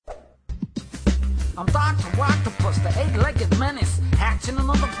I'm Dr. Octopus, the eight-legged menace, hatching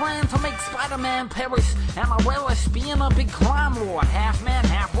another plan to make Spider-Man perish. And I relish being a big crime lord, half man,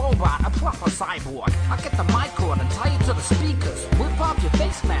 half robot, a proper cyborg. I get the mic cord and tie it to the speakers, whip off your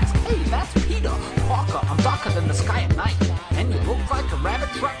face mask. Hey, that's Peter Parker. I'm darker than the sky at night, and you look like a rabbit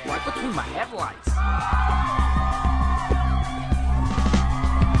truck right between my headlights.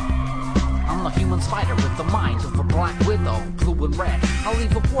 I'm the human spider with the mind of a black widow, blue and red. I'll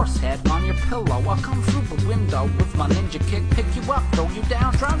leave a horse head on your pillow. I'll come through the window with my ninja kick, pick you up, throw you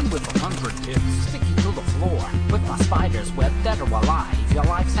down, drown you with 100 kicks, stick you to the floor with my spider's web, dead or alive. Your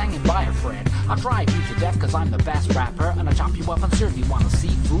life's hanging by a thread. I'll drive you to death cause I'm the best rapper, and I'll chop you up and serve you on a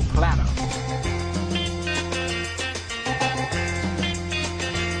seafood platter.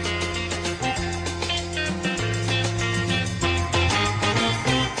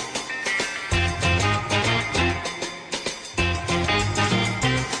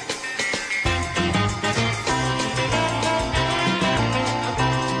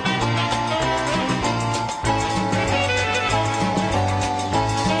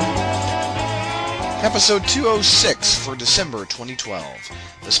 Episode 206 for December 2012.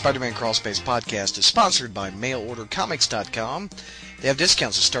 The Spider-Man Crawlspace podcast is sponsored by MailOrderComics.com. They have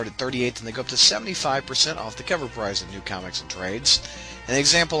discounts that start at $38 and they go up to 75% off the cover price of new comics and trades. An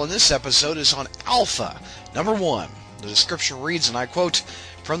example in this episode is on Alpha, number 1. The description reads, and I quote,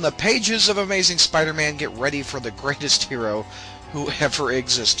 "From the pages of Amazing Spider-Man, get ready for the greatest hero who ever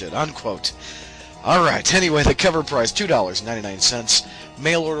existed," unquote. Alright, anyway, the cover price, $2.99.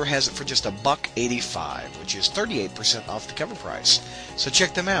 Mail order has it for just $1.85, which is 38% off the cover price. So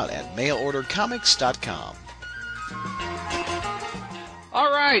check them out at mailordercomics.com.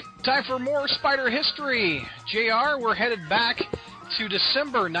 Alright, time for more Spider history. JR, we're headed back to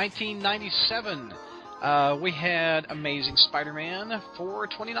December 1997. We had Amazing Spider-Man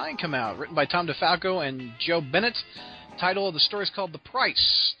 429 come out, written by Tom DeFalco and Joe Bennett. Title of the story is called The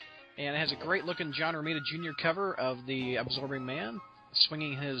Price. And it has a great-looking John Romita Jr. cover of the Absorbing Man,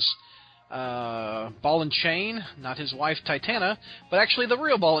 swinging his ball and chain, not his wife Titana, but actually the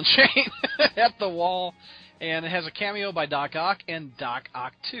real ball and chain at the wall. And it has a cameo by Doc Ock and Doc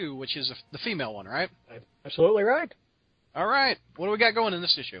Ock 2, which is the female one, right? Absolutely right. All right. What do we got going in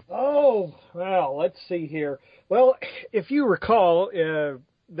this issue? Oh, well, let's see here. Well, if you recall,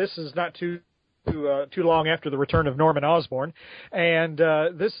 this is not too long after the return of Norman Osborn, and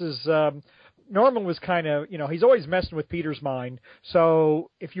this is Norman was kind of, he's always messing with Peter's mind. So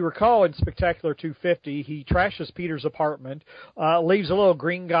if you recall in Spectacular 250, he trashes Peter's apartment, leaves a little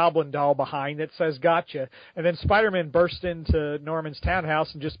Green Goblin doll behind that says "Gotcha," and then Spider-Man bursts into Norman's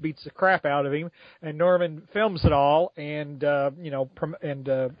townhouse and just beats the crap out of him. And Norman films it all and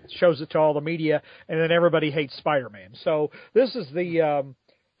shows it to all the media, and then everybody hates Spider-Man. So this is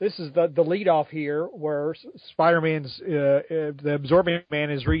the lead off here where Spider-Man's, the Absorbing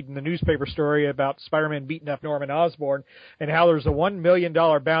Man is reading the newspaper story about Spider-Man beating up Norman Osborn and how there's a $1 million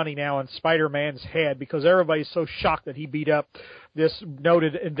bounty now on Spider-Man's head because everybody's so shocked that he beat up this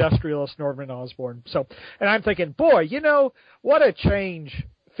noted industrialist Norman Osborn. So, and I'm thinking, boy, what a change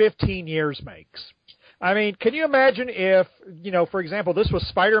 15 years makes. I mean, can you imagine if, for example, this was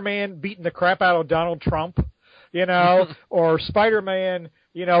Spider-Man beating the crap out of Donald Trump, or Spider-Man,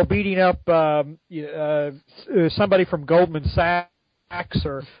 beating up somebody from Goldman Sachs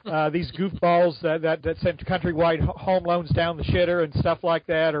or these goofballs that sent countrywide home loans down the shitter and stuff like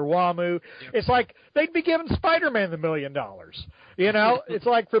that, or WAMU. Yep. It's like they'd be giving Spider-Man the $1 million. It's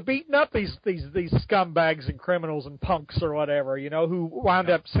like for beating up these scumbags and criminals and punks or whatever, who wound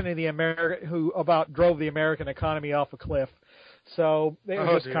up sending who about drove the American economy off a cliff. So it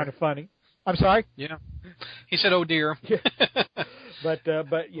was just kind of funny. I'm sorry? Yeah. He said, "Oh dear." But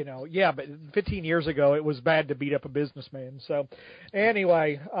 15 years ago it was bad to beat up a businessman. So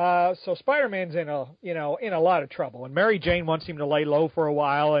anyway, so Spider-Man's in a lot of trouble, and Mary Jane wants him to lay low for a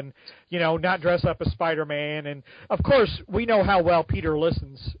while and, not dress up as Spider-Man. And of course, we know how well Peter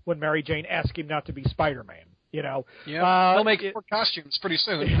listens when Mary Jane asks him not to be Spider-Man. He'll make more costumes pretty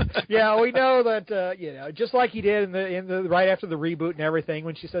soon. Yeah, we know that. Just like he did in the right after the reboot and everything,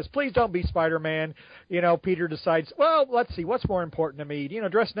 when she says, "Please don't be Spider-Man," Peter decides, well, let's see, what's more important to me?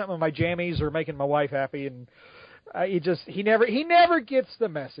 Dressing up in my jammies or making my wife happy? And he never gets the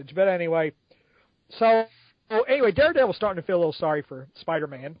message. But anyway, Daredevil's starting to feel a little sorry for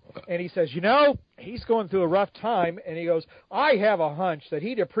Spider-Man, and he says, he's going through a rough time, and he goes, I have a hunch that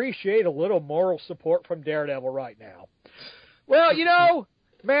he'd appreciate a little moral support from Daredevil right now. Well,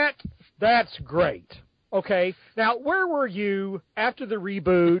 Matt, that's great. Okay, now where were you after the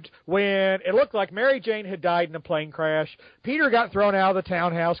reboot when it looked like Mary Jane had died in a plane crash, Peter got thrown out of the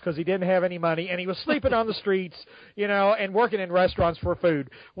townhouse because he didn't have any money, and he was sleeping on the streets, and working in restaurants for food?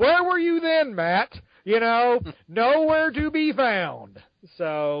 Where were you then, Matt? Nowhere to be found.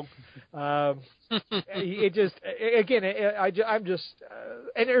 So, it just, again, I'm just,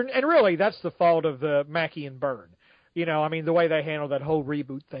 and really that's the fault of the Mackie and Byrne. The way they handled that whole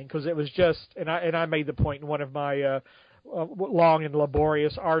reboot thing, because it was just, and I made the point in one of my long and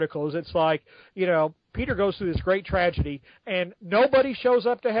laborious articles. It's like, Peter goes through this great tragedy, and nobody shows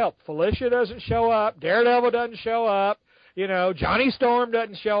up to help. Felicia doesn't show up. Daredevil doesn't show up. Johnny Storm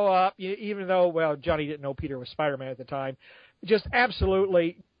doesn't show up, even though, well, Johnny didn't know Peter was Spider-Man at the time. Just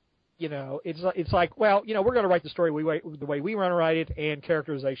absolutely, it's like, well, we're going to write the story the way we want to write it, and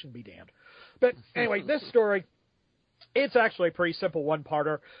characterization be damned. But anyway, this story, it's actually a pretty simple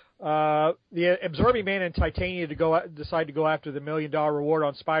one-parter. The Absorbing Man and Titania decide to go after the $1 million reward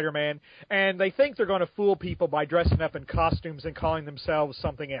on Spider-Man, and they think they're going to fool people by dressing up in costumes and calling themselves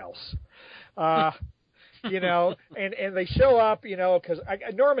something else. And they show up, because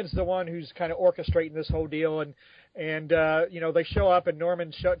Norman's the one who's kind of orchestrating this whole deal, and they show up, and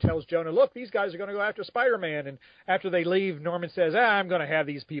Norman tells Jonah, look, these guys are going to go after Spider-Man, and after they leave, Norman says, I'm going to have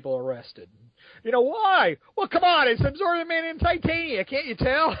these people arrested. Why? Well, come on, it's Absorbing Man and Titania, can't you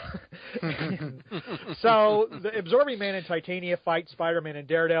tell? So the Absorbing Man and Titania fight Spider-Man and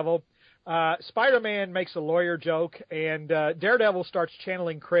Daredevil. Spider-Man makes a lawyer joke, and Daredevil starts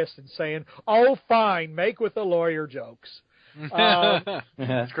channeling Chris and saying, oh, fine, make with the lawyer jokes.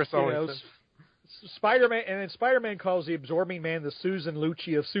 As Chris always says. Spider-Man, and then Spider-Man calls the Absorbing Man the Susan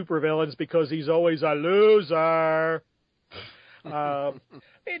Lucci of supervillains because he's always a loser.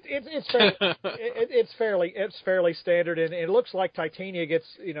 It's fairly standard, and it looks like Titania gets,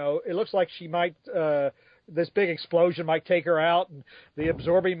 it looks like she might, this big explosion might take her out, and the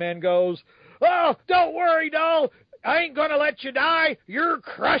Absorbing Man goes, oh, don't worry, doll, I ain't gonna let you die, your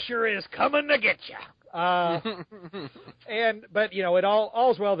crusher is coming to get you. But it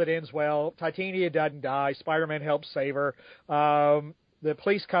all's well that ends well. Titania doesn't die. Spider-Man helps save her. The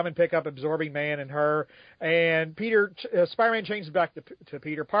police come and pick up Absorbing Man and her, and Spider-Man changes back to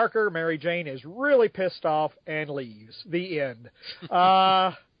Peter Parker. Mary Jane is really pissed off and leaves. The end.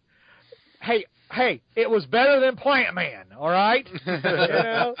 Hey, it was better than Plant Man, all right?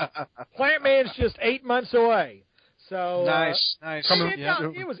 Plant Man's just 8 months away. So nice.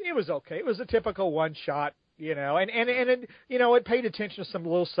 It was okay. It was a typical one shot, and it paid attention to some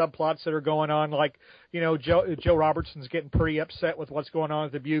little subplots that are going on, like Joe Robertson's getting pretty upset with what's going on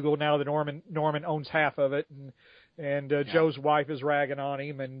at the Bugle now that Norman owns half of it, and Joe's wife is ragging on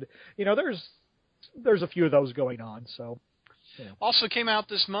him, and there's a few of those going on. So. Yeah. Also came out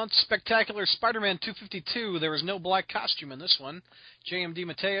this month, Spectacular Spider-Man 252. There was no black costume in this one. J.M.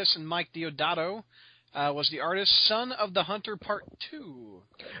 DeMatteis and Mike Deodato was the artist. Son of the Hunter Part 2.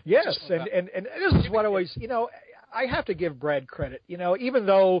 Yes, and this is what always, I have to give Brad credit. Even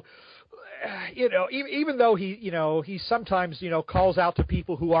though he sometimes, calls out to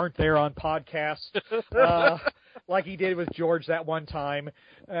people who aren't there on podcasts, like he did with George that one time.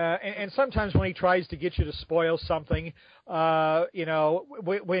 And sometimes when he tries to get you to spoil something,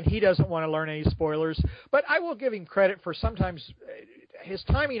 when he doesn't want to learn any spoilers. But I will give him credit for sometimes his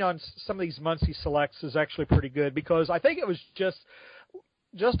timing on some of these months he selects is actually pretty good, because I think it was just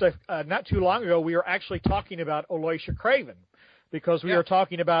not too long ago we were actually talking about Eloisha Craven, because we were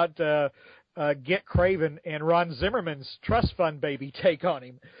talking about Get Craven and Ron Zimmerman's trust fund baby take on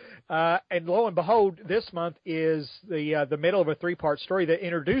him. And lo and behold, this month is the middle of a 3-part story that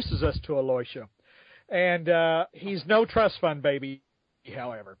introduces us to Eloisha. And he's no trust fund baby,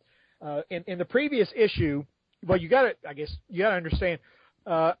 however. In the previous issue, well, you got to understand,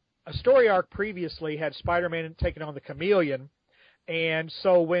 a story arc previously had Spider-Man taking on the Chameleon. And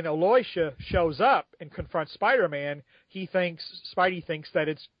so when Eloisha shows up and confronts Spider-Man, Spidey thinks that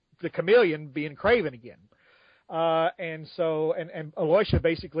it's the Chameleon being Craven again. And Eloisha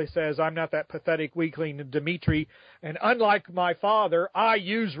basically says, I'm not that pathetic weakling Dimitri, and unlike my father, I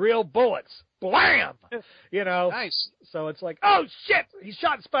use real bullets. Blam! Nice. So it's like, oh shit, he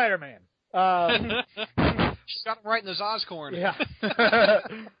shot Spider-Man. Got him right in his Oscorn. Yeah.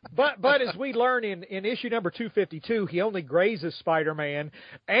 But as we learn in issue number 252, he only grazes Spider-Man,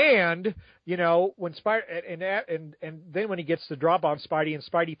 and when and then when he gets the drop on Spidey and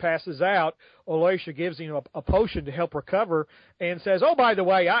Spidey passes out, Eloisha gives him a potion to help recover and says, "Oh, by the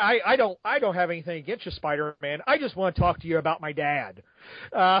way, I don't have anything against you, Spider-Man. I just want to talk to you about my dad."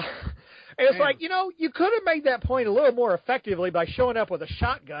 And it's like, you could have made that point a little more effectively by showing up with a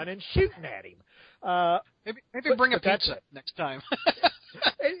shotgun and shooting at him. Maybe bring a pizza next time.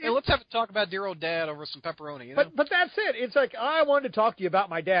 Hey, let's have a talk about dear old Dad over some pepperoni. You know? But that's it. It's like, I wanted to talk to you about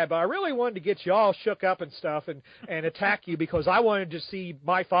my dad, but I really wanted to get you all shook up and stuff and attack you because I wanted to see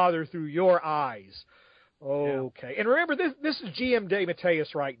my father through your eyes. Okay. Yeah. And remember, this is G.M.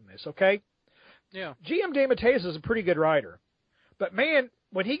 DeMatteis writing this, okay? Yeah. G.M. DeMatteis is a pretty good writer. But, man,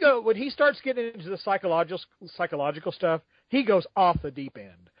 when he starts getting into the psychological stuff, he goes off the deep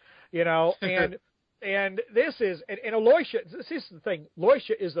end, you know, and this is, and Aloysia, this is the thing,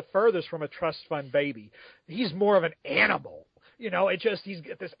 Aloysia is the furthest from a trust fund baby. He's more of an animal. You know, he's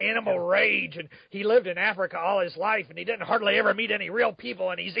got this animal rage, and he lived in Africa all his life, and he didn't hardly ever meet any real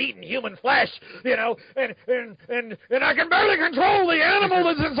people, and he's eating human flesh, you know, and I can barely control the animal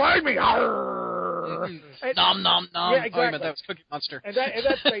that's inside me. Nom, nom, nom. Yeah, exactly. Oh, that was Cookie Monster. And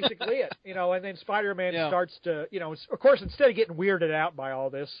that's basically it, you know, and then Spider-Man starts to, you know, of course, instead of getting weirded out by all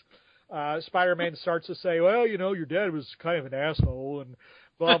this, Spider-Man starts to say, well, you know, your dad was kind of an asshole, and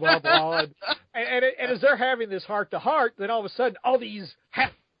blah, blah, blah. and as they're having this heart-to-heart, then all of a sudden, all these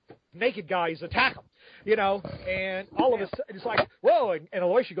half-naked guys attack them, you know, and all of a sudden, it's like, whoa, and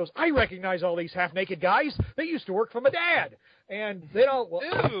Aloysia goes, I recognize all these half-naked guys. They used to work for my dad. And they don't... Well,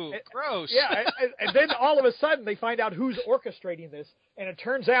 ew, gross. Yeah, and then all of a sudden, they find out who's orchestrating this, and it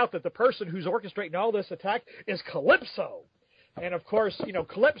turns out that the person who's orchestrating all this attack is Calypso. And, of course, you know,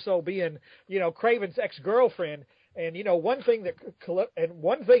 Calypso being, you know, Kraven's ex-girlfriend. And, you know, one thing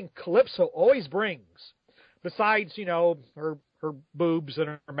Calypso always brings, besides, you know, her boobs and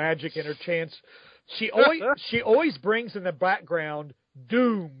her magic and her chance, she always brings in the background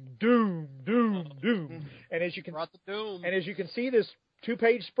doom, doom, doom, doom. And as you can see this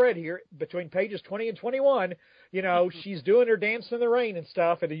 2-page spread here between pages 20 and 21, you know, she's doing her dance in the rain and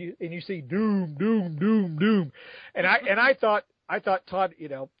stuff, and you see doom, doom, doom, doom. And I thought, Todd, you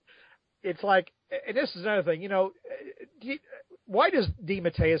know, it's like, and this is another thing, you know, why does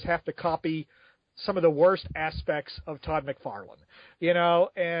DeMatteis have to copy some of the worst aspects of Todd McFarlane? You know,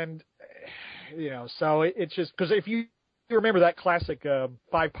 and, you know, so it's just, because if you remember that classic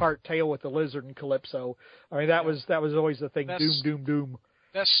 5-part tale with the lizard and Calypso, I mean, that was always the thing, doom, doom, doom.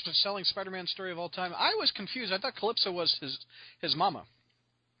 Best-selling Spider-Man story of all time. I was confused. I thought Calypso was his mama.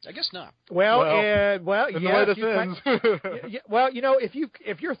 I guess not. Well, yeah. Well, you know,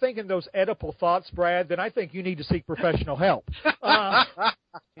 if you're thinking those Oedipal thoughts, Brad, then I think you need to seek professional help. But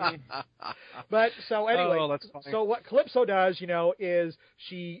so anyway, so what Calypso does, you know, is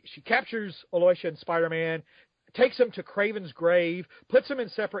she captures Aloysia and Spider-Man, takes them to Kraven's grave, puts them in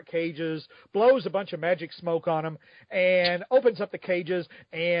separate cages, blows a bunch of magic smoke on them, and opens up the cages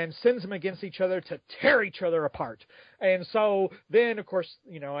and sends them against each other to tear each other apart. And so then, of course,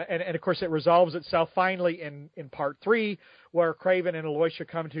 you know, and of course it resolves itself finally in part 3, where Kraven and Aloysia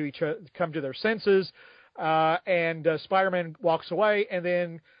come to their senses, and Spider-Man walks away, and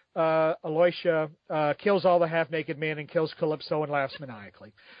then Aloysia kills all the half-naked men and kills Calypso and laughs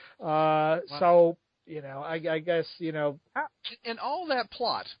maniacally. Wow. So, you know, I guess, you know. In all that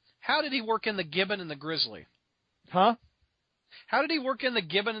plot, how did he work in the Gibbon and the Grizzly? Huh? How did he work in the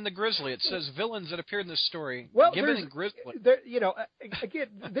Gibbon and the Grizzly? It says villains that appeared in this story. Well, Gibbon and Grizzly. You know, again,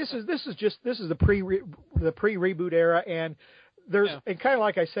 this is the pre-reboot era, and there's and kind of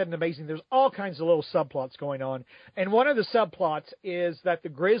like I said in Amazing, there's all kinds of little subplots going on, and one of the subplots is that the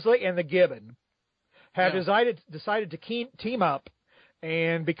Grizzly and the Gibbon have decided to team up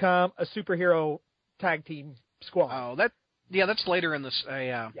and become a superhero tag team squad. Oh, that's later in this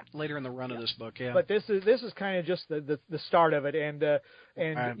later in the run of this book. Yeah, but this is kind of just the start of it, and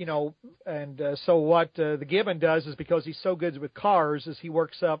you know, and so what the Gibbon does is, because he's so good with cars, is he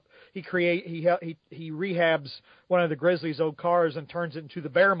rehabs one of the Grizzly's old cars and turns it into the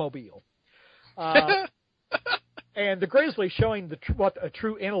Bearmobile. And the Grizzly, showing what a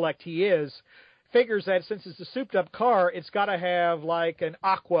true intellect he is, figures that since it's a souped up car, it's got to have like an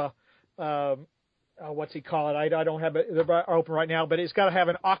aqua. What's he call it? I don't have it open right now, but it's got to have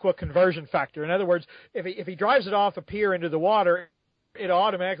an aqua conversion factor. In other words, if he drives it off a pier into the water, it'll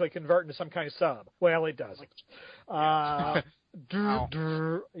automatically convert into some kind of sub. Well, it doesn't.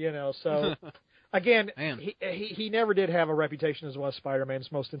 You know, so again, he never did have a reputation as one of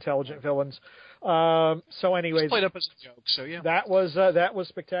Spider-Man's most intelligent villains. So anyways, played up as a joke. So yeah, that was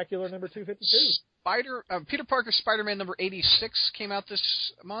Spectacular number 252. Peter Parker Spider-Man number 86 came out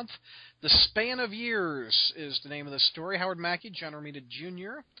this month. The Span of Years is the name of the story. Howard Mackey, John Romita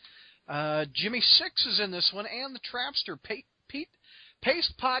Jr. Jimmy Six is in this one, and the Trapster,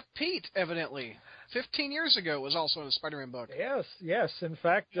 Paste Pot Pete, evidently. 15 years ago was also in a Spider-Man book. Yes. In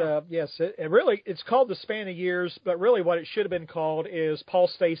fact, yes. It's called The Span of Years, but really what it should have been called is Paul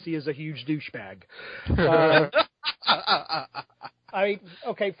Stacy is a huge douchebag.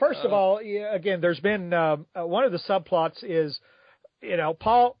 First of all, again, there's been one of the subplots is,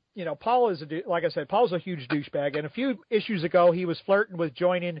 Paul is like I said, Paul's a huge douchebag, and a few issues ago he was flirting with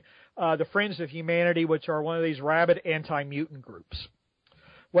joining the Friends of Humanity, which are one of these rabid anti-mutant groups.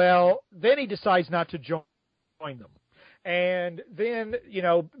 Well, then he decides not to join them, and then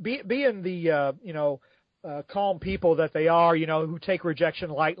being the calm people that they are, who take rejection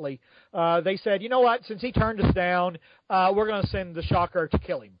lightly, they said, you know what? Since he turned us down, we're going to send the Shocker to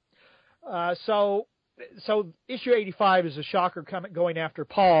kill him. So issue 85 is the Shocker going after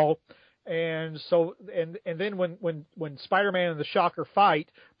Paul, and then when Spider-Man and the Shocker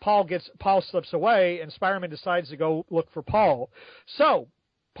fight, Paul slips away, and Spider-Man decides to go look for Paul. So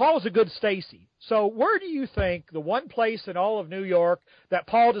Paul's a good Stacy. So where do you think the one place in all of New York that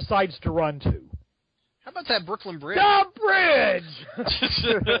Paul decides to run to? How about that Brooklyn Bridge? The bridge! And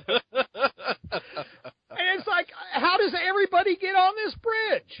it's like, how does everybody get on this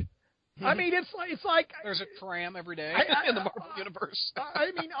bridge? I mean, it's like there's a tram every day in the Marvel Universe. I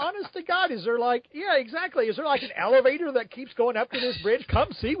mean, honest to God, is there like, yeah, exactly. Is there like an elevator that keeps going up to this bridge?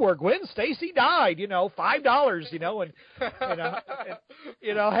 Come see where Gwen Stacy died. $5.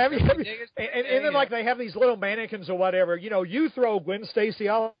 And then like they have these little mannequins or whatever. You throw Gwen Stacy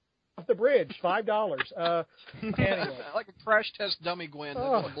off the bridge, $5. Anyway, like a crash test dummy Gwen.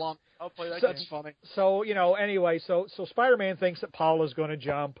 Oh. I'll play that. That's funny. So anyway, so Spider-Man thinks that Paul is going to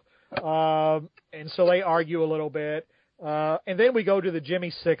jump. And so they argue a little bit. And then we go to the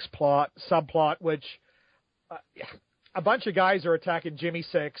Jimmy Six subplot, which a bunch of guys are attacking Jimmy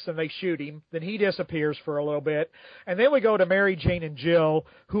Six and they shoot him. Then he disappears for a little bit. And then we go to Mary Jane and Jill,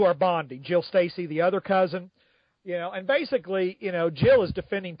 who are bonding. Jill Stacy, the other cousin. And basically, Jill is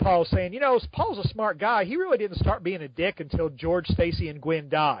defending Paul, saying, Paul's a smart guy. He really didn't start being a dick until George Stacy and Gwen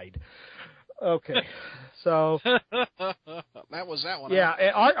died. Okay. So that was that one. Yeah,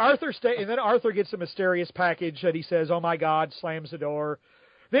 and then Arthur gets a mysterious package that he says, "Oh my God!" slams the door.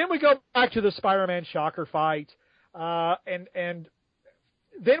 Then we go back to the Spider-Man Shocker fight, and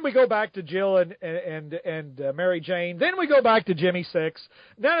then we go back to Jill and Mary Jane. Then we go back to Jimmy Six.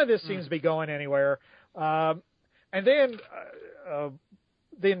 None of this seems to be going anywhere. And then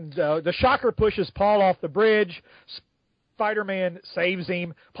the Shocker pushes Paul off the bridge. Spider-Man saves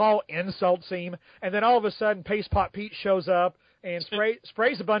him. Paul insults him, and then all of a sudden, Paste Pot Pete shows up and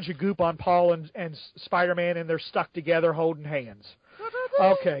sprays a bunch of goop on Paul and Spider-Man, and they're stuck together holding hands.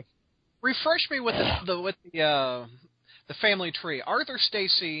 Okay. Refresh me with the family tree. Arthur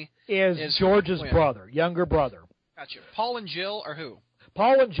Stacy is George's brother, younger brother. Gotcha. Paul and Jill are who?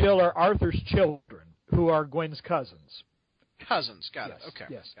 Paul and Jill are Arthur's children, who are Gwen's cousins. Cousins, got it. Yes, Okay.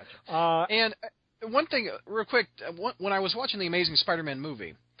 Yes. Gotcha. And one thing, real quick, when I was watching the Amazing Spider-Man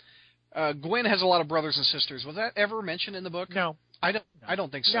movie, Gwen has a lot of brothers and sisters. Was that ever mentioned in the book? No. I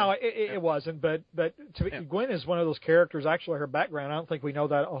don't think so. No, it wasn't. But Gwen is one of those characters. Actually, her background, I don't think we know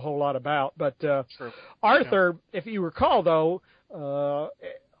that a whole lot about. But Arthur, if you recall, though,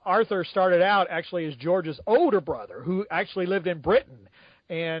 Arthur started out actually as George's older brother, who actually lived in Britain,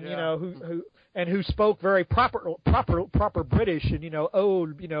 and who spoke very proper British, and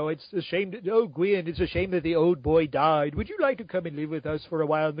it's a shame that Gwen, it's a shame that the old boy died. Would you like to come and live with us for a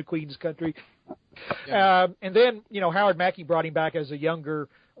while in the Queen's country? Yeah. And then Howard Mackie brought him back as a younger,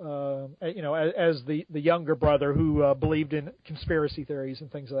 as the younger brother who believed in conspiracy theories and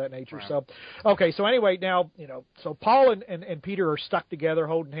things of that nature. Right. So, okay, so anyway, now so Paul and Peter are stuck together,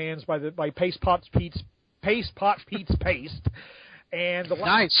 holding hands by Paste Pot Pete's paste. And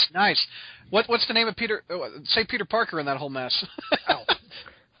nice. What's the name of Peter? Say Peter Parker in that whole mess. Oh.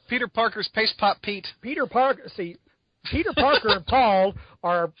 Peter Parker's Paste Pot Pete. Peter Parker and Paul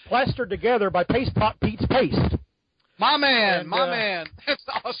are plastered together by Paste Pot Pete's paste. My man. That's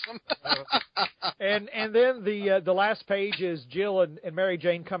awesome. and then the last page is Jill and Mary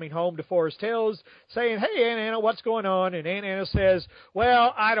Jane coming home to Forest Hills saying, "Hey, Aunt Anna, what's going on?" And Aunt Anna says,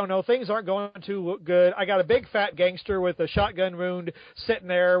 "Well, I don't know. Things aren't going too good. I got a big fat gangster with a shotgun wound sitting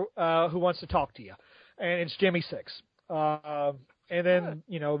there who wants to talk to you." And it's Jimmy Six. And then,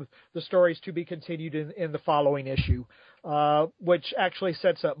 the story's to be continued in the following issue, which actually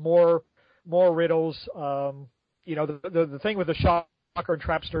sets up more riddles. The thing with the Shocker and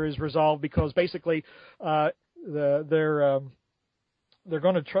Trapster is resolved because basically they're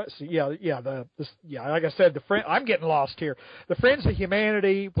going to try. So like I said, I'm getting lost here. The Friends of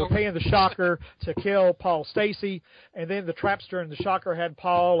Humanity were paying the Shocker to kill Paul Stacy, and then the Trapster and the Shocker had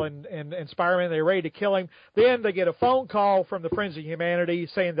Paul and Spider-Man. They were ready to kill him. Then they get a phone call from the Friends of Humanity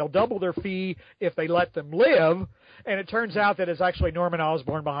saying they'll double their fee if they let them live, and it turns out that it's actually Norman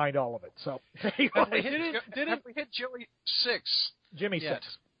Osborn behind all of it. So anyway, have we hit Joey 6? Jimmy yet?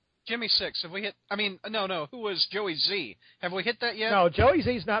 6. Jimmy 6. Have we hit? I mean, no. Who was Joey Z? Have we hit that yet? No, Joey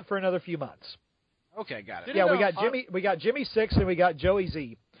Z's not for another few months. Okay, got it. We got Jimmy 6 and we got Joey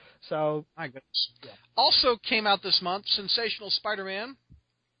Z. So my goodness. Yeah. Also came out this month, Sensational Spider-Man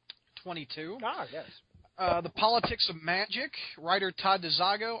 22. Ah, yes. The Politics of Magic, writer Todd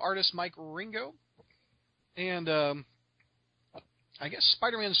DeZago, artist Mike Ringo, and I guess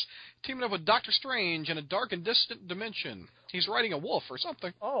Spider-Man's teaming up with Doctor Strange in a dark and distant dimension. He's riding a wolf or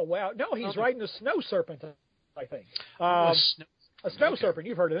something. Oh, wow. No, he's riding a snow serpent, I think. A snow serpent.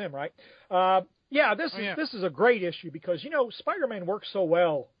 You've heard of them, right? This is a great issue because, Spider-Man works so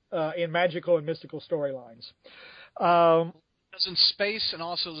well in magical and mystical storylines. As in space and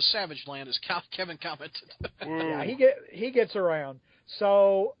also the Savage Land, as Kevin commented. Yeah, he gets around.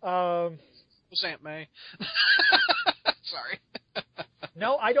 So... was Aunt May. Sorry.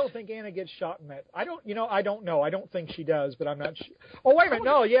 No, I don't think Anna gets shot in that. I don't know. I don't think she does, but I'm not sure. Oh, wait a minute.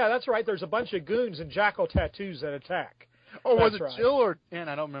 No, yeah, that's right. There's a bunch of goons and jackal tattoos that attack. Oh, was it Jill or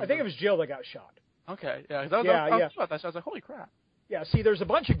Anna? I don't remember. I think it was Jill that got shot. Okay, yeah. I was like, holy crap. Yeah, see, there's a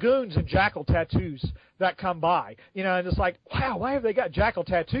bunch of goons and jackal tattoos that come by, and it's like, wow, why have they got jackal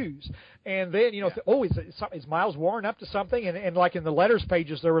tattoos? And then, is Miles Warren up to something? And like in the letters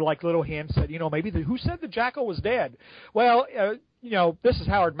pages, there were like little hints that, maybe who said the jackal was dead? Well, this is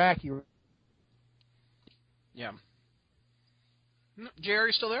Howard Mackey. Yeah.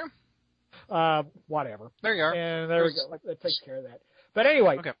 Jerry, still there? Whatever. There you are. And there we go. That takes care of that. But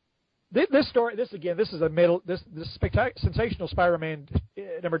anyway. Okay. This story, this is a this Sensational Spider-Man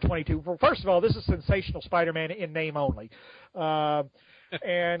number 22. First of all, this is Sensational Spider-Man in name only,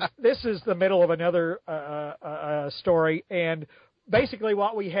 and this is the middle of another story. And basically,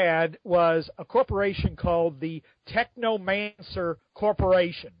 what we had was a corporation called the Technomancer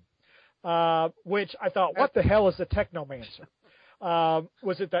Corporation, which I thought, what the hell is a Technomancer?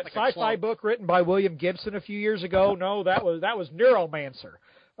 Was it that sci-fi book written by William Gibson a few years ago? No, that was Neuromancer.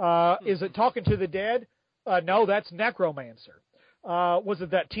 Is it Talking to the Dead? No, that's Necromancer. Was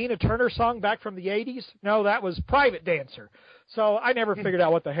it that Tina Turner song back from the 80s? No, that was Private Dancer. So I never figured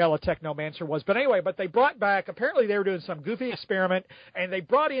out what the hell a Technomancer was. But anyway, they brought back, apparently they were doing some goofy experiment, and they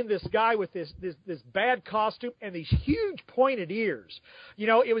brought in this guy with this bad costume and these huge pointed ears.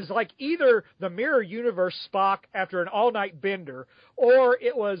 It was like either the Mirror Universe Spock after an all-night bender, or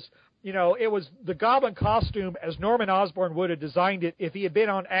it was... it was the Goblin costume as Norman Osborn would have designed it if he had been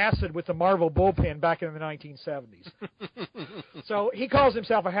on acid with the Marvel bullpen back in the 1970s. So he calls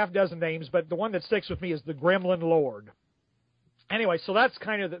himself a half dozen names, but the one that sticks with me is the Gremlin Lord. Anyway, so that's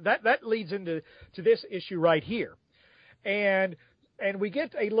kind of that leads into this issue right here, and we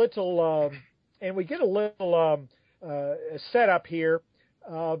get a little setup here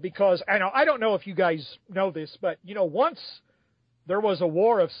because I don't know if you guys know this, but once. There was a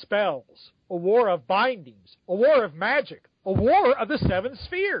war of spells, a war of bindings, a war of magic, a war of the seven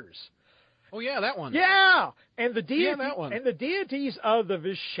spheres. Oh yeah, that one. Yeah, and the deities of the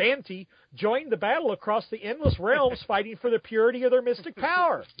Vishanti joined the battle across the endless realms, fighting for the purity of their mystic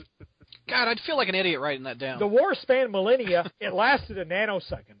power. God, I'd feel like an idiot writing that down. The war spanned millennia. It lasted a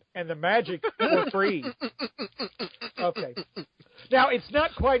nanosecond, and the magic were free. Okay. Now it's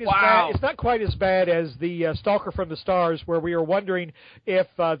not quite as bad. It's not quite as bad as the Stalker from the Stars, where we were wondering if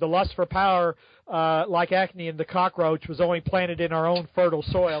the lust for power, like acne and the cockroach, was only planted in our own fertile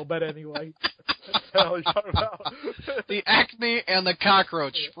soil. But anyway, the acne and the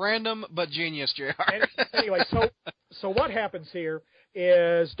cockroach, random but genius, JR. Anyway, so what happens here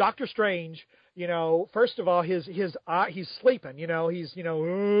is Doctor Strange. First of all, his he's sleeping.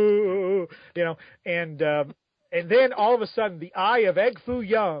 And then all of a sudden, the eye of Egg Foo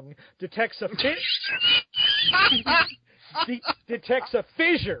Young detects a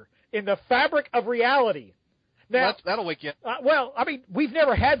fissure in the fabric of reality. Now, that'll wake you up. We've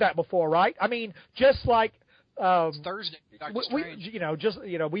never had that before, right? Just like it's Thursday, Dr. Strange.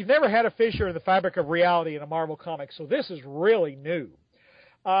 We've never had a fissure in the fabric of reality in a Marvel comic, so this is really new.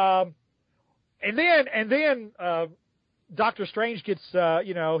 And then Doctor Strange gets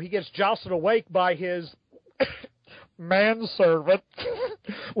he gets jostled awake by his manservant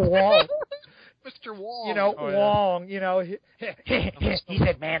Wong. Mr. Wong. Wong. He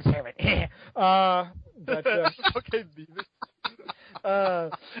said manservant. Okay, I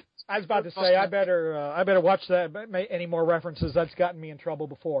was about to say I better watch that. Any more references? That's gotten me in trouble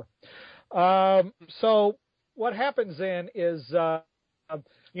before. So what happens then is,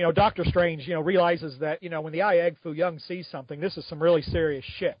 Doctor Strange, realizes that when the Eye Fu Young sees something, this is some really serious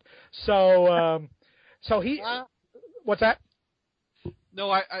shit. So, what's that?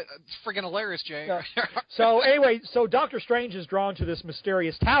 No, it's friggin' hilarious, Jay. So anyway, Doctor Strange is drawn to this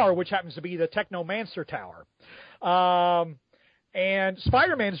mysterious tower, which happens to be the Technomancer Tower. And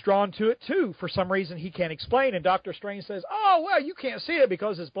Spider-Man's drawn to it, too, for some reason he can't explain. And Doctor Strange says, oh, well, you can't see it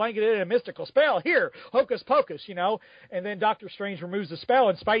because it's blanketed in a mystical spell. Here, hocus pocus, And then Doctor Strange removes the spell,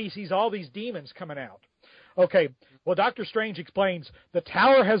 and Spidey sees all these demons coming out. Okay, well, Doctor Strange explains, the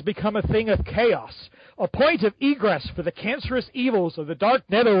tower has become a thing of chaos, a point of egress for the cancerous evils of the dark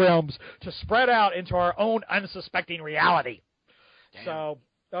nether realms to spread out into our own unsuspecting reality. Damn. So,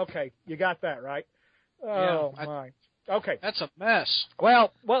 okay, you got that, right? Oh, yeah, my. Okay. That's a mess.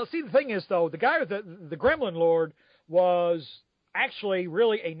 Well, see, the thing is, though, the guy with the Gremlin Lord was actually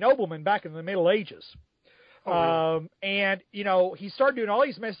really a nobleman back in the Middle Ages. Oh, really? And, he started doing all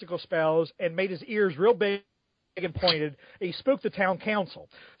these mystical spells and made his ears real big and pointed. He spooked the town council.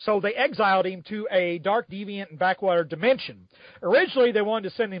 So they exiled him to a dark, deviant, and backwater dimension. Originally, they wanted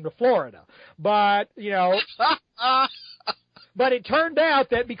to send him to Florida. But, But it turned out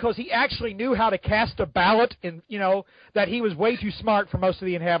that because he actually knew how to cast a ballot, and that he was way too smart for most of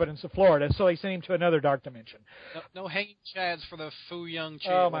the inhabitants of Florida, so they sent him to another dark dimension. No hanging chads for the Fu Young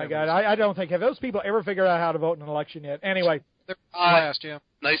Chad. Oh my God! I don't think have those people ever figured out how to vote in an election yet. Anyway, they're last, yeah.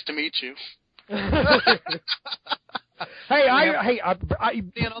 Nice to meet you. Hey,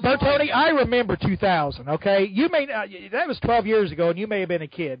 Bertoni, I remember 2000. Okay, you may that was 12 years ago, and you may have been a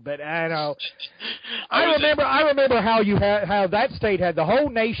kid, but I know. I remember how that state had the whole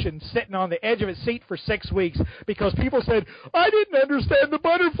nation sitting on the edge of its seat for 6 weeks because people said, "I didn't understand the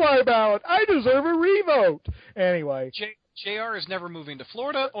butterfly ballot. I deserve a revote." Anyway. JR is never moving to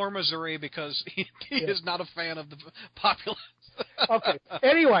Florida or Missouri because he is not a fan of the populace. Okay.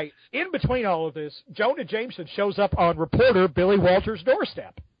 Anyway, in between all of this, Jonah Jameson shows up on reporter Billy Walters'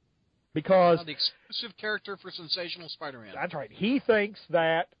 doorstep because the exclusive character for Sensational Spider-Man. That's right. He thinks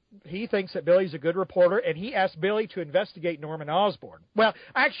that Billy's a good reporter, and he asked Billy to investigate Norman Osborn. Well,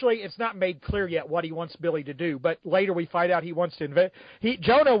 actually, it's not made clear yet what he wants Billy to do, but later we find out he wants to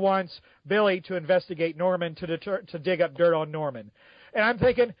Jonah wants Billy to investigate Norman to dig up dirt on Norman. And I'm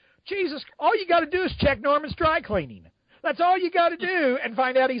thinking, Jesus, all you got to do is check Norman's dry cleaning. That's all you got to do, and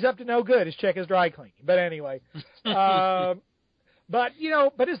find out he's up to no good is check his dry cleaning. But anyway, but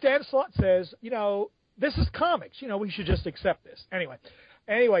as Dan Slott says, this is comics. We should just accept this.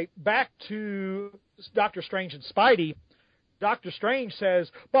 Anyway, back to Doctor Strange and Spidey. Doctor Strange says,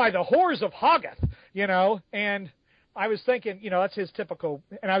 "By the whores of Hoggoth," and I was thinking, that's his typical.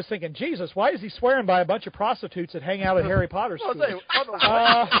 And I was thinking, Jesus, why is he swearing by a bunch of prostitutes that hang out at Harry Potter school?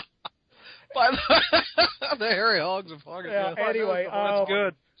 By the hairy hogs of Hoggoth. Yeah, anyway, that's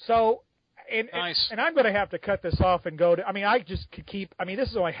good. So, nice. And I'm going to have to cut this off and go to. I just could keep.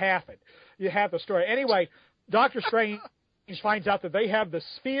 This is only half it. You have the story. Anyway, Doctor Strange finds out that they have the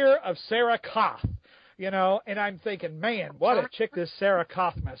Sphere of Sarah Koth. And I'm thinking, man, what a chick this Sarah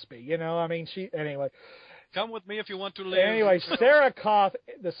Koth must be. Anyway. Come with me if you want to live. Anyway, Sarah Koth,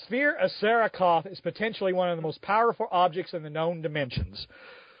 the Sphere of Sarah Koth is potentially one of the most powerful objects in the known dimensions.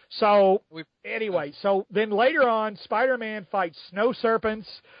 So, then later on, Spider-Man fights snow serpents,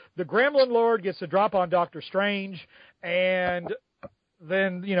 the Gremlin Lord gets a drop on Doctor Strange, and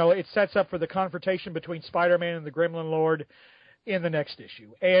then, it sets up for the confrontation between Spider-Man and the Gremlin Lord in the next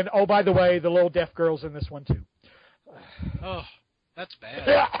issue. And, oh, by the way, the little deaf girl's in this one, too. Oh, that's bad.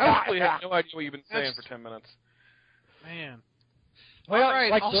 I actually have no idea what you've been saying for 10 minutes. Man. Well, all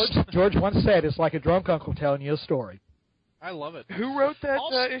right, like George once said, it's like a drunk uncle telling you a story. I love it. Who wrote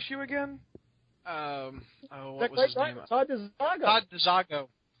that issue again? What was his name? Todd DeZago. Todd DeZago,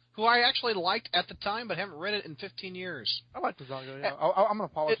 who I actually liked at the time, but haven't read it in 15 years. I like DeZago, yeah. I'm going to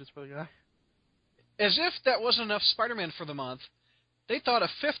apologize for the guy. As if that wasn't enough Spider-Man for the month, they thought a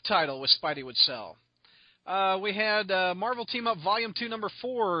fifth title with Spidey would sell. We had Marvel Team Up Volume 2, Number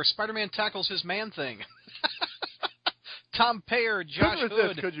 4, Spider-Man Tackles His Man-Thing. Tom Payer, Josh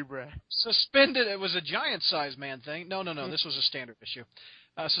Hood. Could you, Brad? Suspended. It was a giant-sized Man-Thing. No. This was a standard issue.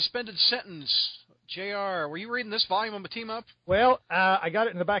 Suspended Sentence. JR, were you reading this volume of Team Up? Well, I got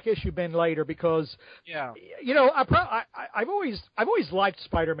it in the back issue bin later because, I've always liked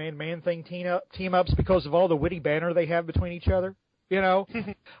Spider-Man Man-Thing team-ups because of all the witty banter they have between each other. And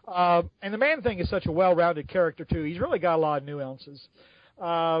the Man-Thing is such a well-rounded character too. He's really got a lot of nuances.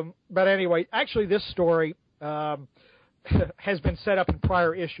 But anyway, actually, this story. has been set up in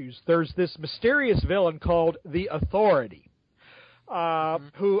prior issues. There's this mysterious villain called the Authority,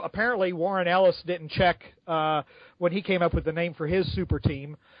 who apparently Warren Ellis didn't check when he came up with the name for his super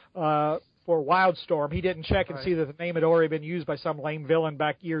team for Wildstorm. He didn't check and see that the name had already been used by some lame villain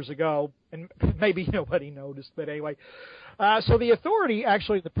back years ago, and maybe nobody noticed, but anyway. So the Authority,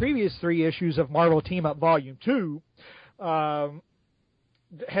 actually, the previous 3 issues of Marvel Team Up Volume 2,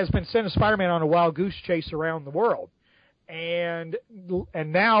 has been sending Spider-Man on a wild goose chase around the world. And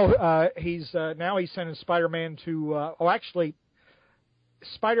now he's sending Spider-Man to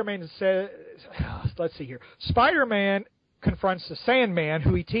Spider-Man says, let's see here. Spider-Man confronts the Sandman,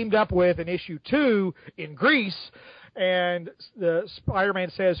 who he teamed up with in issue 2 in Greece, and the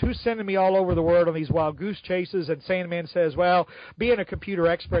Spider-Man says, "Who's sending me all over the world on these wild goose chases?" And Sandman says, "Well, being a computer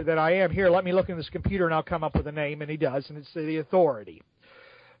expert that I am, here, let me look in this computer and I'll come up with a name." And he does, and it's the Authority.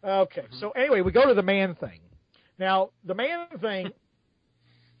 Okay, so anyway, we go to the Man-Thing. Now, the Man-Thing,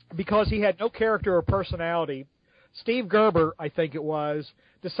 because he had no character or personality, Steve Gerber, I think it was,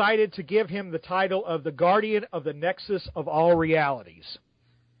 decided to give him the title of the Guardian of the Nexus of All Realities.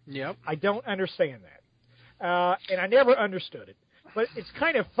 Yep. I don't understand that. And I never understood it. But it's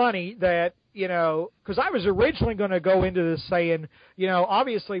kind of funny that, because I was originally going to go into this saying,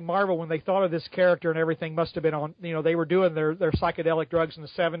 obviously Marvel, when they thought of this character and everything, must have been on, they were doing their psychedelic drugs in the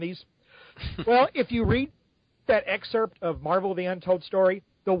 70s. Well, if you read that excerpt of Marvel The Untold Story,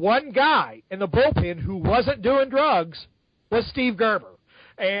 the one guy in the bullpen who wasn't doing drugs was Steve Gerber.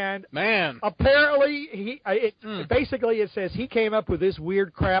 And apparently, basically it says he came up with this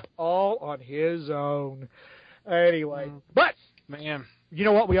weird crap all on his own. Anyway, but you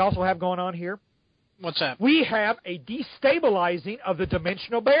know what we also have going on here? What's that? We have a destabilizing of the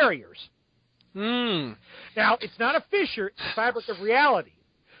dimensional barriers. Now, it's not a fissure, it's a fabric of reality.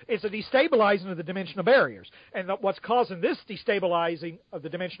 It's a destabilizing of the dimensional barriers. And what's causing this destabilizing of the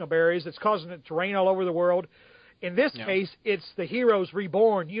dimensional barriers, it's causing it to rain all over the world. In this case, it's the Heroes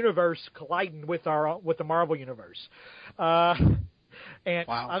Reborn universe colliding with the Marvel universe. We'll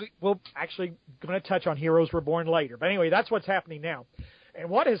actually going to touch on Heroes Reborn later. But anyway, that's what's happening now. And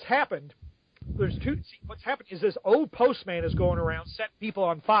what has happened, what's happened is this old postman is going around setting people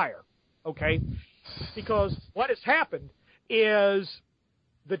on fire, okay? Because what has happened is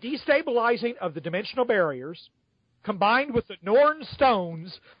the destabilizing of the dimensional barriers combined with the Norn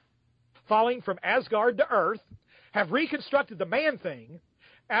stones falling from Asgard to Earth have reconstructed the Man-Thing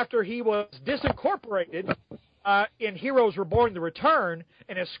after he was disincorporated in Heroes Reborn: The Return,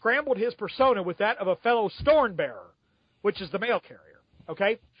 and has scrambled his persona with that of a fellow Stormbearer, which is the mail carrier,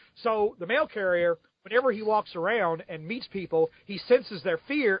 okay? So the mail carrier, whenever he walks around and meets people, he senses their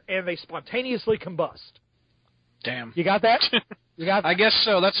fear and they spontaneously combust. Damn. You got that? You got that? I guess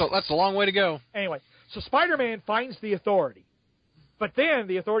so. That's a long way to go. Anyway, so Spider-Man finds the Authority. But then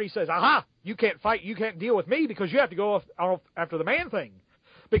the Authority says, aha, you can't fight, you can't deal with me because you have to go off after the Man-Thing.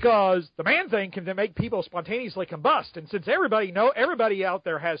 Because the Man-Thing can make people spontaneously combust. And since everybody out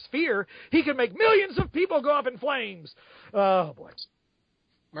there has fear, he can make millions of people go up in flames. Oh, boy.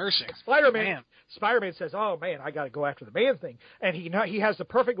 Mercy. Spider-Man says, oh, man, I got to go after the Man-Thing. And he has the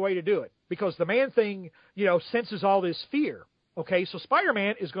perfect way to do it. Because the Man-Thing, senses all this fear. Okay, so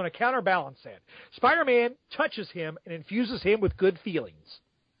Spider-Man is going to counterbalance that. Spider-Man touches him and infuses him with good feelings.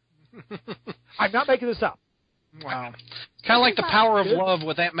 I'm not making this up. Wow. Kind of like the power of love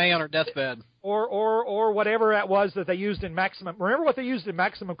with Aunt May on her deathbed. Or whatever that was that they used in Maximum. Remember what they used in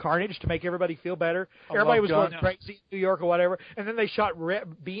Maximum Carnage to make everybody feel better? Everybody was going crazy in New York or whatever, and then they shot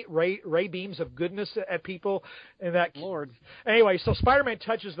ray beams of goodness at people. And that Lord. Anyway, so Spider-Man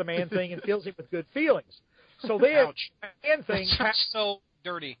touches the Man-Thing and fills him with good feelings. So then, the Man-Thing so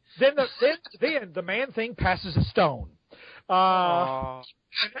dirty. Then the Man-Thing passes a stone.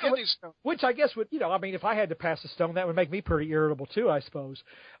 Which I guess would, if I had to pass a stone, that would make me pretty irritable too, I suppose.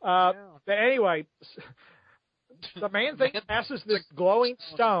 But anyway, the Man-Thing passes this glowing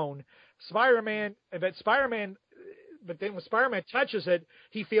stone. But then when Spider-Man touches it,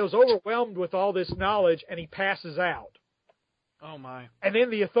 he feels overwhelmed with all this knowledge and he passes out. Oh my. And then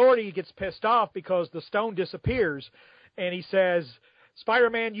the Authority gets pissed off because the stone disappears and he says,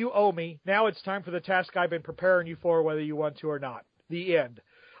 Spider-Man, you owe me. Now it's time for the task I've been preparing you for, whether you want to or not. The end.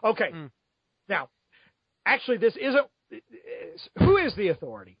 Okay. Now, actually, this isn't... Who is the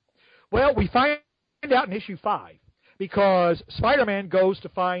Authority? Well, we find out in issue 5, because Spider-Man goes to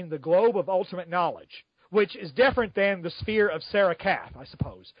find the Globe of Ultimate Knowledge, which is different than the Sphere of Sarah Cath, I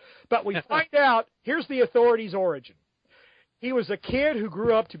suppose. But we find out, here's the Authority's origin. He was a kid who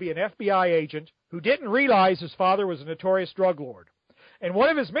grew up to be an FBI agent who didn't realize his father was a notorious drug lord. And one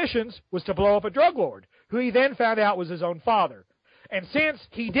of his missions was to blow up a drug lord who he then found out was his own father. And since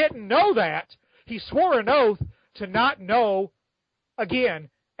he didn't know that, he swore an oath to not know again,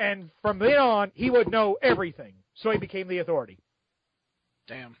 and from then on, he would know everything. So he became the authority.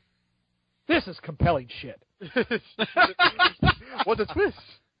 Damn. This is compelling shit. What a twist.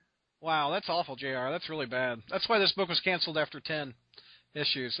 Wow, that's awful, JR. That's really bad. That's why this book was canceled after 10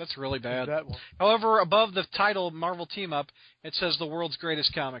 issues. That's really bad. That one. However, above the title Marvel Team Up, it says the world's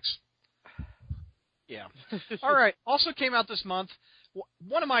greatest comics. Yeah. All right. Also came out this month,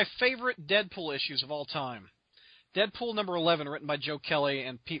 one of my favorite Deadpool issues of all time. Deadpool number 11, written by Joe Kelly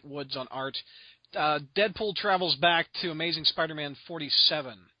and Pete Woods on art. Deadpool travels back to Amazing Spider-Man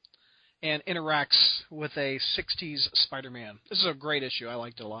 47 and interacts with a 60s Spider-Man. This is a great issue. I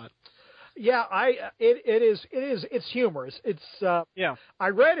liked it a lot. Yeah, it's humorous. It's yeah. I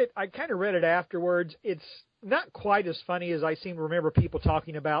read it. I kind of read it afterwards. It's not quite as funny as I seem to remember people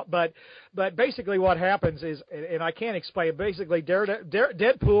talking about, but basically what happens is, and I can't explain it. Basically,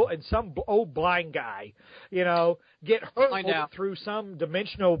 Deadpool and some old blind guy, get hurled through some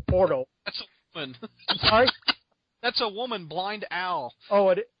dimensional portal. That's a woman. I'm sorry. That's a woman, Blind Owl.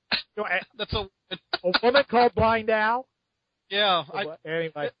 Oh, that's a woman called Blind Owl. Yeah.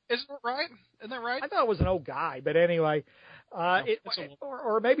 Anyway, isn't it right? Isn't that right? I thought it was an old guy, but anyway.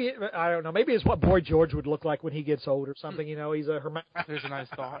 Or maybe, I don't know, maybe it's what Boy George would look like when he gets old or something, he's a There's a nice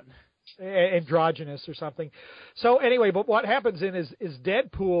thought. Androgynous or something. So anyway, but what happens then is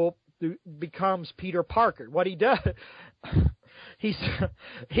Deadpool becomes Peter Parker. What he does,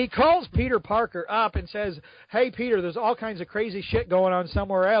 he calls Peter Parker up and says, "Hey Peter, there's all kinds of crazy shit going on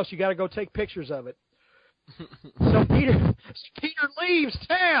somewhere else. You got to go take pictures of it." So Peter leaves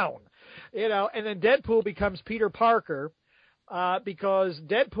town, and then Deadpool becomes Peter Parker. Because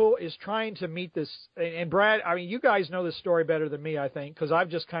Deadpool is trying to meet this, and Brad, I mean, you guys know this story better than me, I think, because I've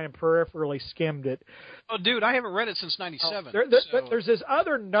just kind of peripherally skimmed it. Oh, dude, I haven't read it since '97. But there's this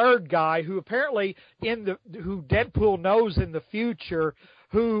other nerd guy who apparently who Deadpool knows in the future,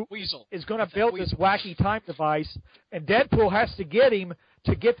 who Weasel is going to build this wacky time device, and Deadpool has to get him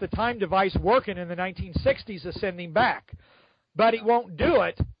to get the time device working in the 1960s to send him back, but he won't do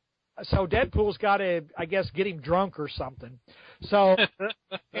it. So Deadpool's got to, I guess, get him drunk or something. So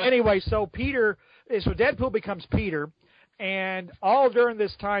anyway, so Deadpool becomes Peter, and all during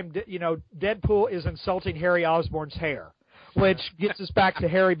this time, Deadpool is insulting Harry Osborn's hair, which gets us back to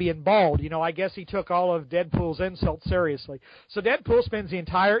Harry being bald. I guess he took all of Deadpool's insults seriously. So Deadpool spends the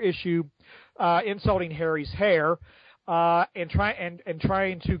entire issue insulting Harry's hair and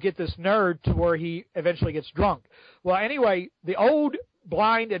trying to get this nerd to where he eventually gets drunk. Well, anyway, the old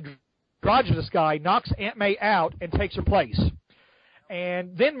blind androgynous guy knocks Aunt May out and takes her place.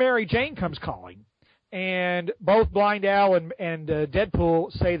 And then Mary Jane comes calling. And both Blind Owl and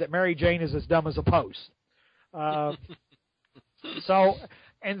Deadpool say that Mary Jane is as dumb as a post. And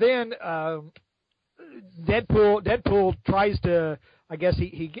then Deadpool tries to, I guess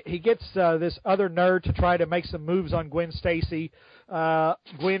he gets this other nerd to try to make some moves on Gwen Stacy.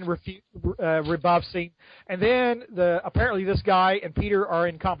 Gwen rebuffs him, and then apparently this guy and Peter are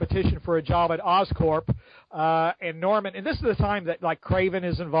in competition for a job at Oscorp, and Norman. And this is the time that Kraven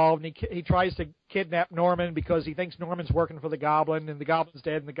is involved, and he tries to kidnap Norman because he thinks Norman's working for the Goblin, and the Goblin's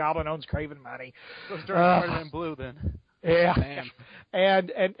dead, and the Goblin owns Kraven money. Goes during Spider-Man Blue then. Yeah,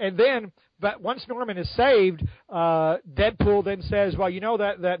 and then, but once Norman is saved, Deadpool then says, "Well,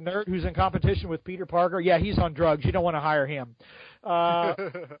 that nerd who's in competition with Peter Parker, yeah, he's on drugs. You don't want to hire him."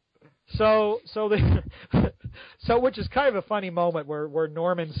 So which is kind of a funny moment where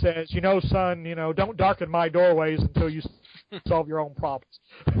Norman says, "Son, don't darken my doorways until you solve your own problems,"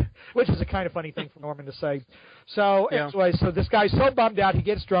 which is a kind of funny thing for Norman to say. So anyway, so this guy's so bummed out, he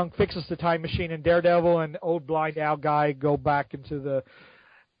gets drunk, fixes the time machine, and Daredevil and old Blind Owl guy go back into the...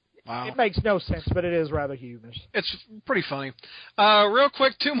 Wow. It makes no sense, but it is rather humorous. It's pretty funny. Real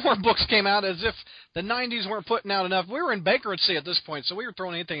quick, 2 more books came out as if the 90s weren't putting out enough. We were in bankruptcy at this point, so we were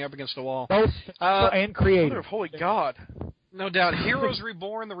throwing anything up against the wall. Both and creative. Holy God. No doubt. Heroes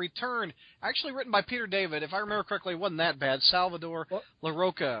Reborn, The Return, actually written by Peter David. If I remember correctly, it wasn't that bad. Salvador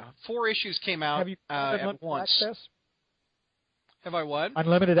LaRocca. 4 issues came out Have you at once. Access? Have I what?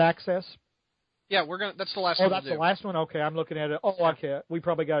 Unlimited access? Yeah, that's the last one. Oh, that's the last one? Okay, I'm looking at it. Oh, okay. We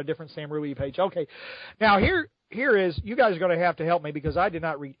probably got a different Sam Ruby page. Okay. Now, here is, you guys are going to have to help me because I did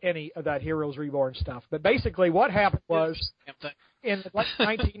not read any of that Heroes Reborn stuff. But basically what happened was, in the late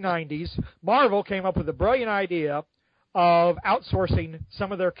 1990s, Marvel came up with a brilliant idea of outsourcing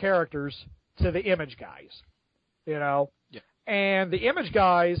some of their characters to the Image guys, Yeah. And the Image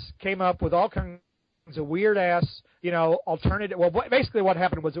guys came up with all kinds a weird ass, alternative. Well, basically what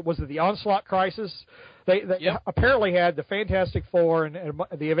happened was the Onslaught Crisis. They apparently had the Fantastic Four and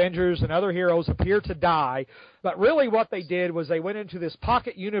the Avengers and other heroes appear to die, but really what they did was they went into this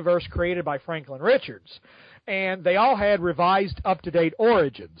pocket universe created by Franklin Richards. And they all had revised, up-to-date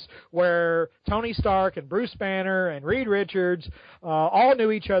origins, where Tony Stark and Bruce Banner and Reed Richards all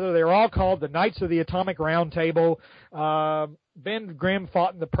knew each other. They were all called the Knights of the Atomic Round Table. Ben Grimm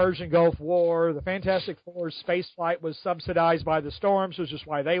fought in the Persian Gulf War. The Fantastic Four's space flight was subsidized by the Storms, which is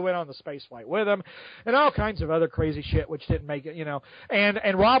why they went on the space flight with them, and all kinds of other crazy shit which didn't make it,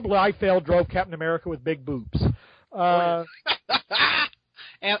 And Rob Liefeld drove Captain America with big boobs.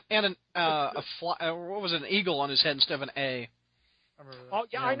 And what was it, an eagle on his head instead of an A. Oh,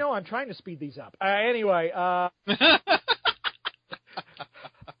 yeah, I know. I'm trying to speed these up. Anyway, I've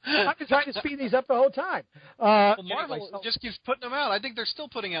been trying to speed these up the whole time. Marvel just keeps putting them out. I think they're still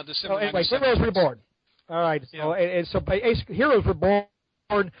putting out December. Anyway, Heroes Reborn. All right. So, Heroes Reborn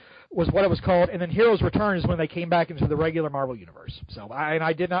was what it was called, and then Heroes Return is when they came back into the regular Marvel universe. So,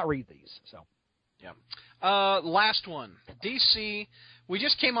 I did not read these. So, yeah. Last one, DC. We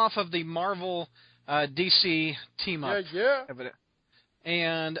just came off of the Marvel DC team up. Yeah.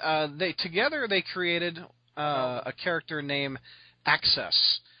 And they created a character named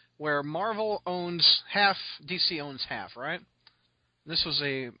Access, where Marvel owns half, DC owns half, right? This was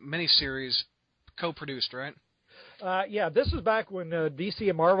a miniseries co-produced, right? Yeah, this was back when DC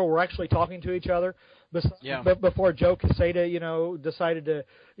and Marvel were actually talking to each other. Before Joe Quesada, decided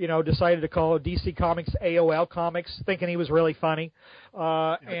to call DC Comics AOL Comics, thinking he was really funny,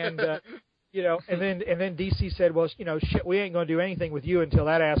 and then DC said, well, shit, we ain't gonna do anything with you until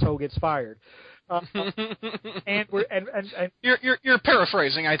that asshole gets fired. And you're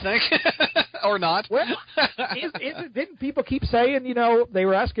paraphrasing, I think, or not? Well, didn't people keep saying, they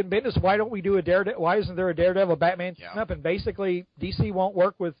were asking Bendis, why don't we do a Daredevil? Why isn't there a Daredevil Batman team up? And basically, DC won't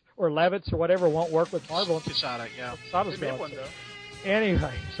work with, or Levitz or whatever, won't work with Marvel. Quesada, yeah.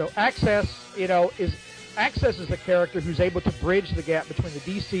 Anyway, so Access, Access is the character who's able to bridge the gap between the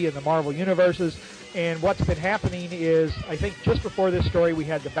DC and the Marvel universes. And what's been happening is, I think just before this story, we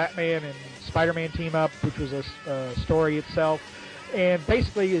had the Batman and Spider-Man team up, which was a story itself. And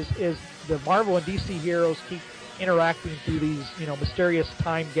basically is the Marvel and DC heroes keep interacting through these, mysterious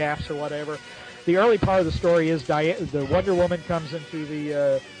time gaps or whatever. The early part of the story is the Wonder Woman comes into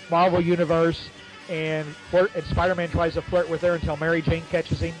the Marvel universe, and Spider-Man tries to flirt with her until Mary Jane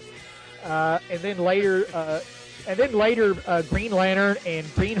catches him. And then later, Green Lantern and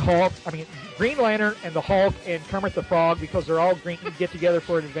Green Lantern and the Hulk and Kermit the Frog, because they're all green, get together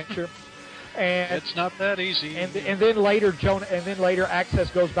for an adventure. And it's not that easy. And then later, Access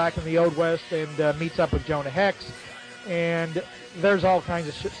goes back in the Old West and meets up with Jonah Hex, and there's all kinds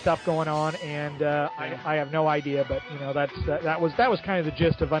of stuff going on. And I have no idea, but that was kind of the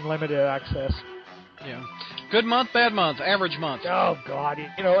gist of Unlimited Access. Yeah. Good month, bad month, average month. Oh God,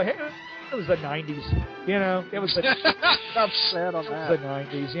 it was the 90s. It was the upset on that. The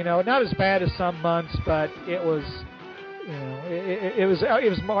 90s. Not as bad as some months, but it was. It was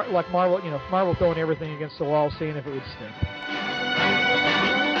like Marvel, Marvel throwing everything against the wall, seeing if it would stick.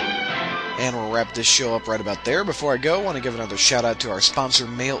 And we'll wrap this show up right about there. Before I go, I want to give another shout out to our sponsor,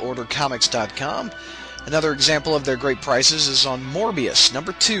 MailOrderComics.com. Another example of their great prices is on Morbius,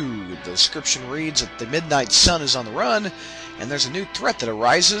 number 2. The description reads that the Midnight Sun is on the run, and there's a new threat that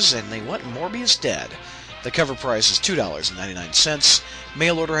arises, and they want Morbius dead. The cover price is $2.99.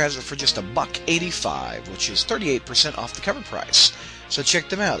 Mail order has it for just $1.85, which is 38% off the cover price. So check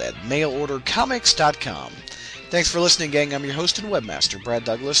them out at mailordercomics.com. Thanks for listening, gang. I'm your host and webmaster, Brad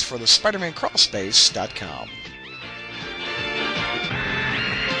Douglas, for the SpidermanCrawlspace.com.